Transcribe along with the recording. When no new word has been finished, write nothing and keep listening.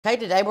Okay,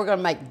 today we're going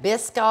to make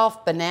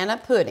Biscoff banana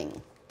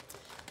pudding.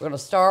 We're going to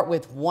start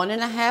with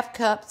 1½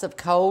 cups of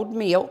cold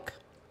milk,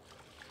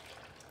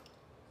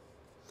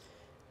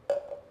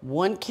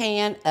 1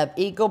 can of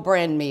Eagle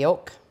brand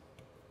milk,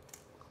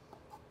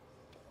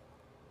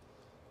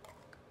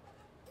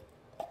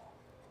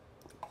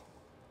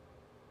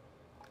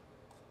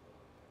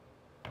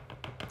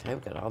 okay,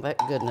 we've got all that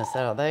goodness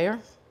out of there.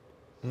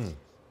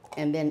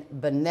 And then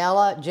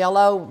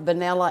Jello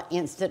vanilla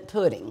instant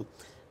pudding.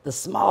 The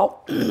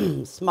small,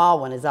 small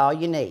one is all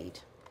you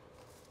need.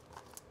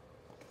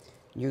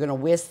 You're gonna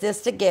whisk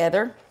this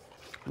together.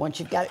 Once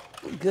you've got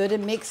it good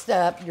and mixed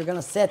up, you're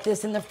gonna set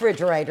this in the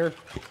refrigerator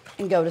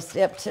and go to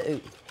step 2.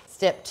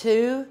 Step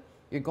 2,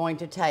 you're going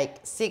to take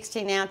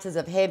 16 ounces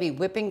of heavy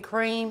whipping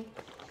cream,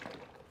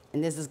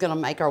 and this is gonna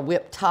make our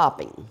whipped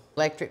topping.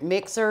 Electric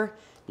mixer,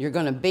 you're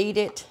gonna beat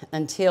it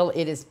until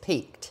it is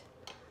peaked.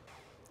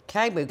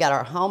 Okay, we've got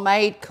our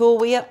homemade Cool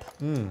Whip,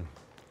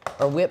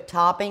 or whipped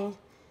topping.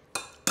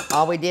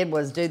 All we did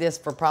was do this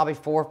for probably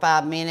 4 or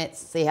 5 minutes,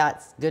 see how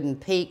it's good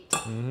and peaked.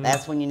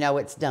 That's when you know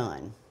it's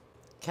done.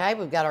 Okay,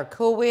 we've got our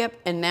Cool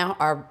Whip, and now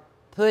our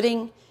pudding.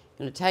 You're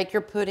gonna take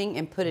your pudding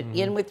and put it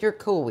in with your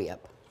Cool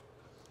Whip.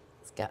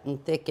 It's gotten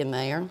thick in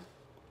there.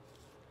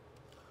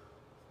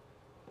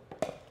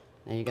 Now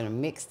you're gonna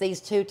mix these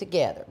two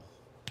together.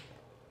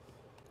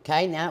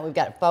 Okay, now we've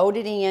got it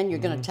folded in. You're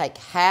gonna take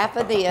half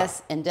of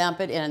this and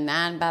dump it in a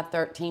 9 by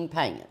 13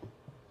 pan.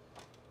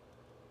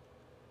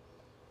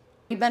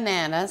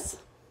 Bananas.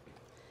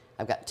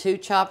 I've got 2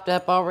 chopped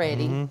up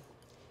already. And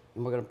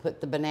we're gonna put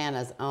the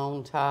bananas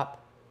on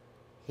top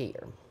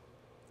here.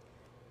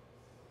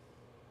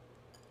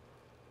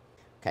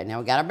 Okay, now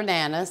we got our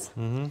bananas.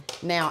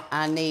 Now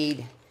I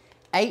need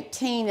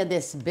 18 of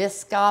this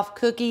Biscoff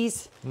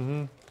cookies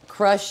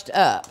crushed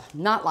up.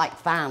 Not like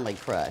finely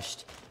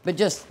crushed, but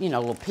just, you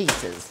know, little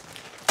pieces.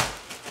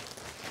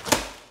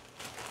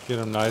 Get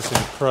them nice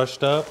and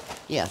crushed up?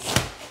 Yes.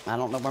 I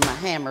don't know where my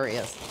hammer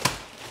is.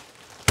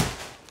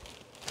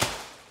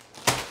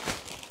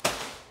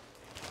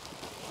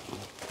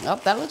 Oh,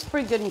 that looks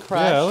pretty good and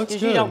crushed. Yeah, it looks good.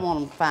 Because you don't want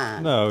them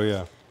fine. No,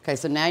 yeah. Okay,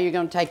 so now you're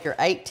going to take your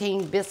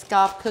 18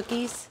 Biscoff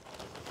cookies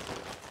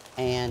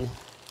and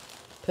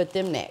put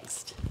them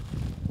next.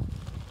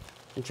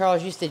 And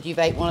Charles, you said you've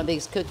ate one of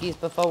these cookies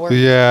before?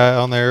 Yeah,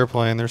 on the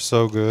airplane. They're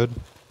so good.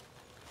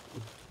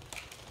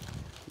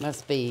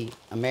 Must be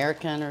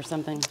American or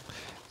something.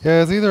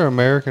 Yeah, it's either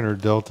American or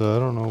Delta. I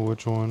don't know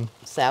which one.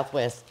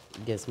 Southwest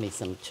gives me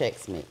some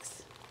Chex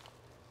Mix.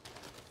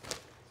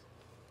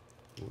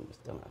 I'm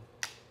just gonna...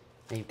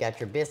 You've got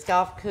your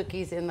Biscoff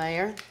cookies in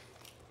there.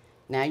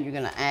 Now you're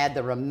gonna add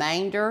the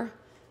remainder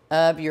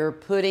of your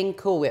pudding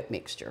Cool Whip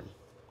mixture.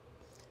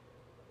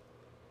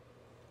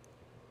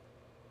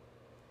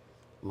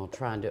 I'm gonna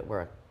try and do it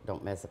where I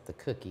don't mess up the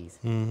cookies.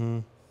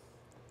 Not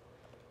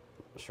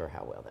sure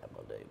how well that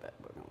will do, but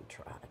we're gonna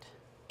try it.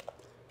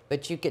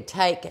 But you could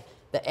take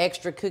the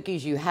extra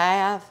cookies you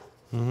have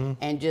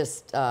and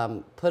just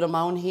put them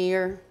on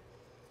here.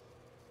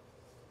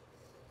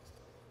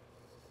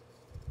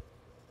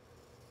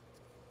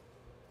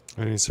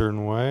 Any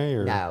certain way?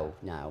 Or? No,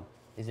 no.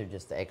 These are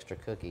just the extra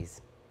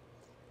cookies.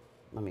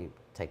 Let me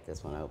take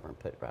this one over and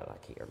put it right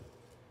like here.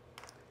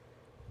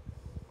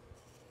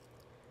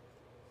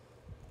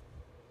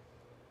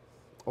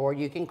 Or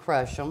you can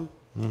crush them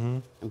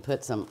and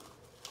put some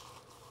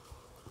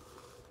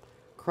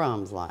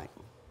crumbs like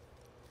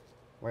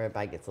where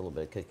everybody gets a little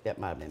bit of cookie. That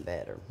might have been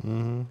better.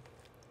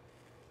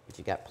 But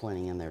you got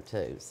plenty in there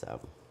too. So,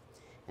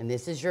 and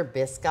this is your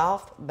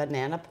Biscoff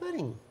banana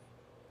pudding.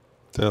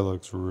 That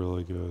looks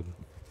really good.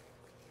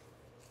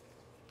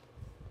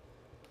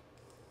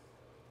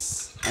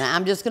 And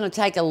I'm just going to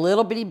take a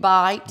little bitty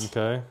bite.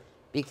 Okay.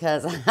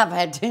 Because I've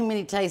had too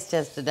many taste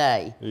tests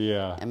today.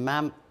 Yeah.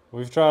 And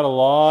we've tried a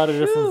lot of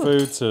different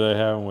foods today,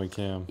 haven't we,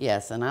 Kim?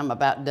 Yes, and I'm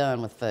about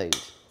done with food.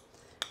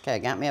 Okay,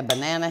 got me a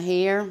banana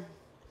here.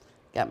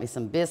 Got me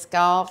some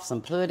Biscoff,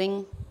 some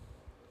pudding.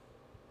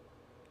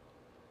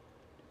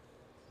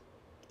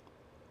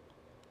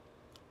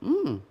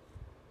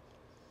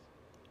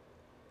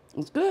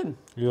 It's good.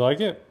 You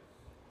like it?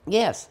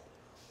 Yes.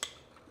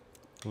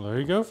 Well, there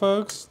you go,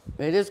 folks.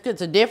 It is good.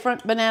 It's a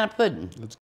different banana pudding.